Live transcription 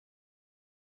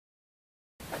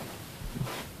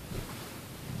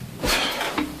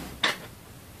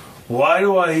Why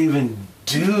do I even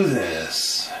do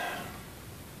this?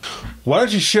 Why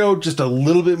don't you show just a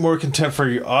little bit more contempt for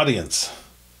your audience?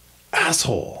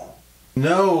 Asshole.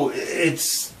 No,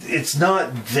 it's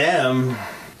not them.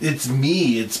 It's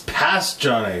me. It's past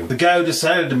Jonnay. The guy who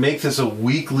decided to make this a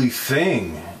weekly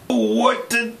thing. What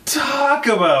to talk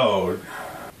about?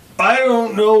 I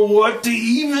don't know what to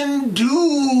even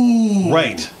do.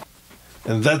 Right.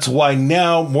 And that's why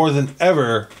now, more than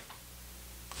ever,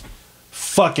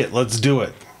 fuck it, let's do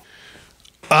it.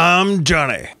 I'm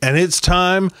Jonnay, and it's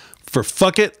time for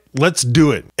Fuck It, Let's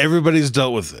Do It. Everybody's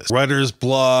dealt with this. Writer's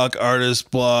block,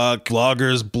 artist block,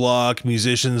 bloggers block,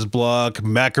 musicians block,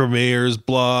 macrameers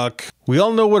block. We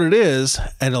all know what it is,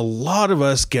 and a lot of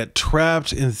us get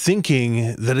trapped in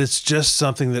thinking that it's just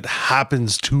something that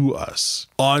happens to us.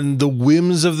 On the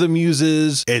whims of the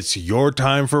muses, it's your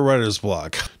time for writer's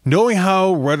block. Knowing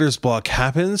how writer's block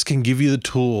happens can give you the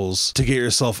tools to get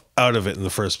yourself out of it in the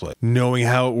first place. Knowing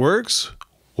how it works?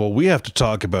 Well, we have to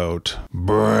talk about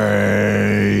brains.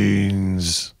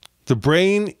 The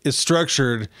brain is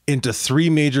structured into three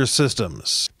major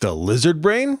systems: the lizard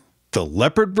brain, the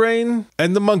leopard brain,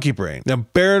 and the monkey brain. Now,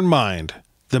 bear in mind,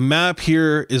 the map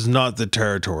here is not the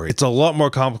territory. It's a lot more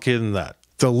complicated than that.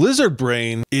 The lizard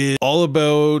brain is all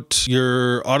about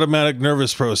your automatic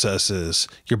nervous processes,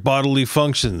 your bodily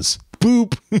functions.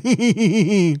 Boop.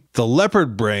 The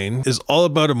leopard brain is all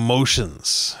about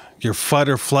emotions, your fight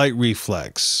or flight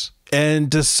reflex,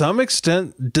 and to some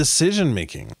extent, decision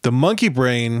making. The monkey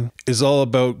brain is all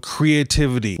about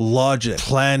creativity, logic,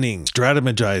 planning,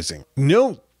 strategizing.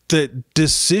 Note that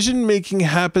decision making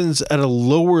happens at a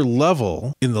lower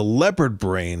level in the leopard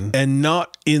brain and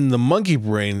not in the monkey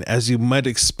brain as you might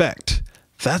expect.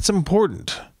 That's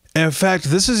important. And in fact,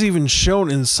 this is even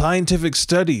shown in scientific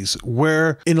studies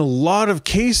where in a lot of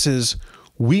cases,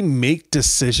 we make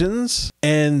decisions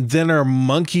and then our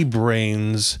monkey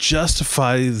brains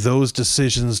justify those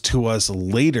decisions to us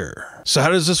later. So how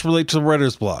does this relate to the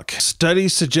writer's block?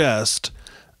 Studies suggest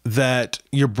that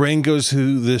your brain goes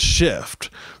through this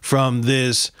shift from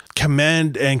this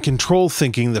command and control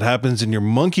thinking that happens in your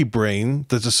monkey brain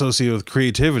that's associated with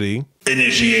creativity.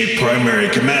 Initiate primary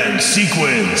command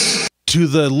sequence. To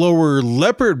the lower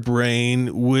leopard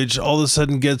brain, which all of a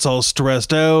sudden gets all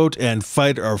stressed out and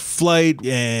fight or flight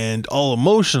and all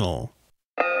emotional.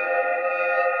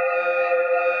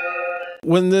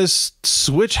 When this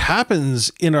switch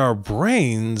happens in our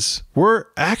brains, we're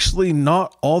actually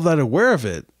not all that aware of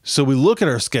it. So we look at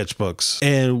our sketchbooks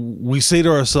and we say to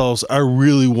ourselves, I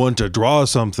really want to draw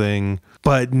something,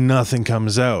 but nothing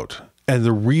comes out. And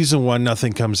the reason why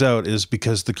nothing comes out is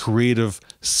because the creative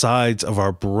sides of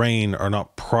our brain are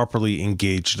not properly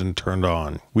engaged and turned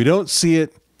on. We don't see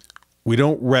it. We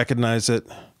don't recognize it.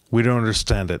 We don't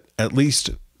understand it, at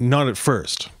least not at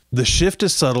first. The shift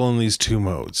is subtle in these two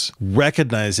modes.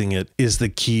 Recognizing it is the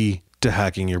key to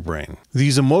hacking your brain.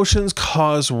 These emotions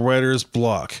cause writer's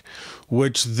block,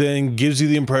 which then gives you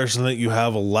the impression that you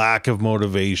have a lack of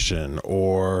motivation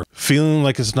or feeling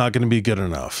like it's not going to be good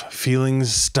enough, feeling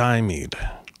stymied,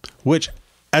 which,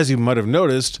 as you might have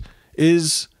noticed,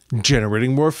 is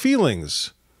generating more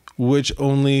feelings, which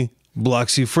only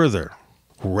blocks you further.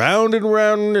 Round and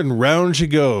round and round she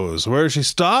goes. Where she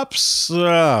stops,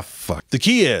 fuck. The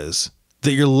key is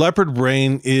that your leopard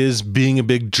brain is being a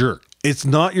big jerk. It's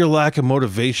not your lack of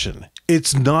motivation.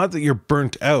 It's not that you're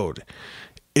burnt out.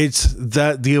 It's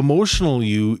that the emotional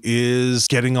you is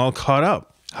getting all caught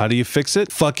up. How do you fix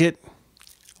it? Fuck it.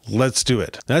 Let's do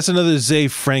it. That's another Zay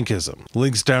Frankism.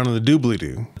 Links down in the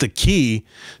doobly-doo. The key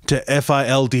to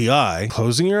FILDI,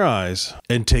 closing your eyes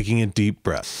and taking a deep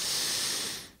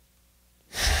breath.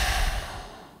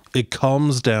 It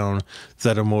calms down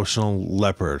that emotional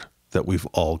leopard that we've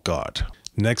all got.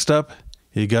 Next up,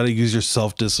 you got to use your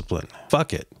self-discipline.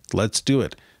 Fuck it. Let's do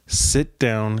it. Sit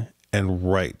down and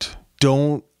write.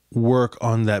 Don't work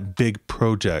on that big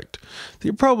project that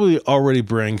you're probably already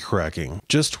brain cracking.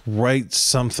 Just write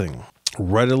something.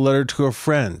 Write a letter to a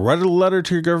friend. Write a letter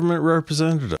to your government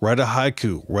representative. Write a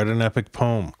haiku. Write an epic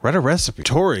poem. Write a recipe.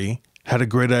 Tori had a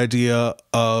great idea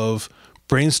of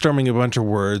brainstorming a bunch of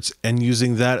words and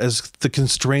using that as the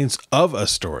constraints of a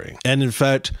story. And in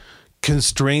fact,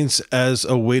 constraints as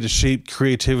a way to shape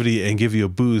creativity and give you a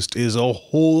boost is a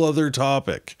whole other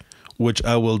topic, which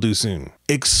I will do soon.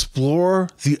 Explore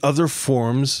the other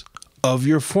forms of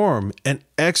your form and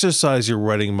exercise your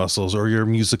writing muscles or your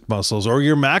music muscles or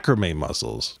your macrame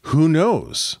muscles. Who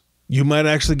knows? You might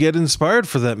actually get inspired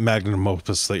for that magnum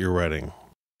opus that you're writing.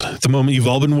 The moment you've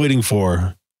all been waiting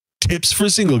for. Tips for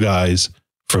single guys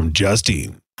from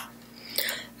Justine.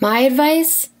 My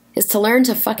advice is to learn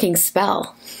to fucking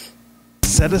spell.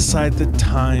 set aside the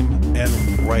time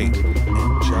and write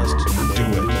and just do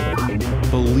it.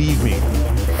 Believe me,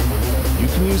 you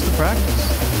can use the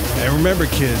practice. And remember,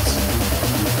 kids,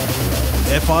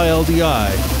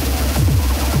 FILDI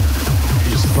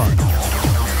is fun.